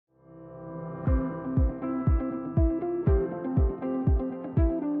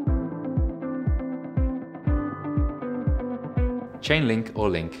Chainlink or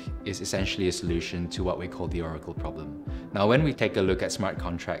Link is essentially a solution to what we call the Oracle problem. Now, when we take a look at smart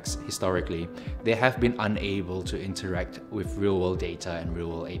contracts historically, they have been unable to interact with real-world data and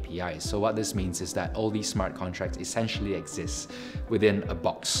real-world APIs. So what this means is that all these smart contracts essentially exist within a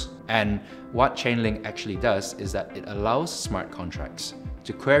box. And what Chainlink actually does is that it allows smart contracts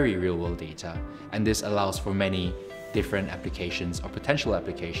to query real-world data, and this allows for many different applications or potential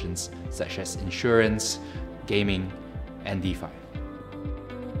applications such as insurance, gaming, and DeFi.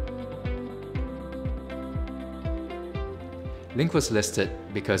 Link was listed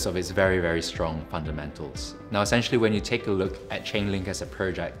because of its very strong fundamentals. Now, essentially, when you take a look at Chainlink as a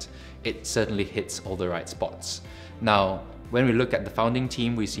project, it certainly hits all the right spots. Now, when we look at the founding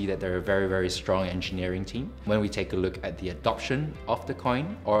team, we see that they're a very strong engineering team. When we take a look at the adoption of the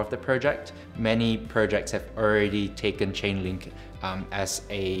coin or of the project, many projects have already taken Chainlink as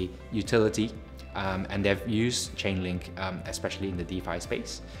a utility. And they've used Chainlink, especially in the DeFi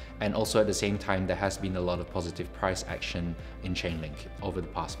space. And also at the same time, there has been a lot of positive price action in Chainlink over the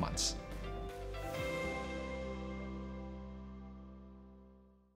past months.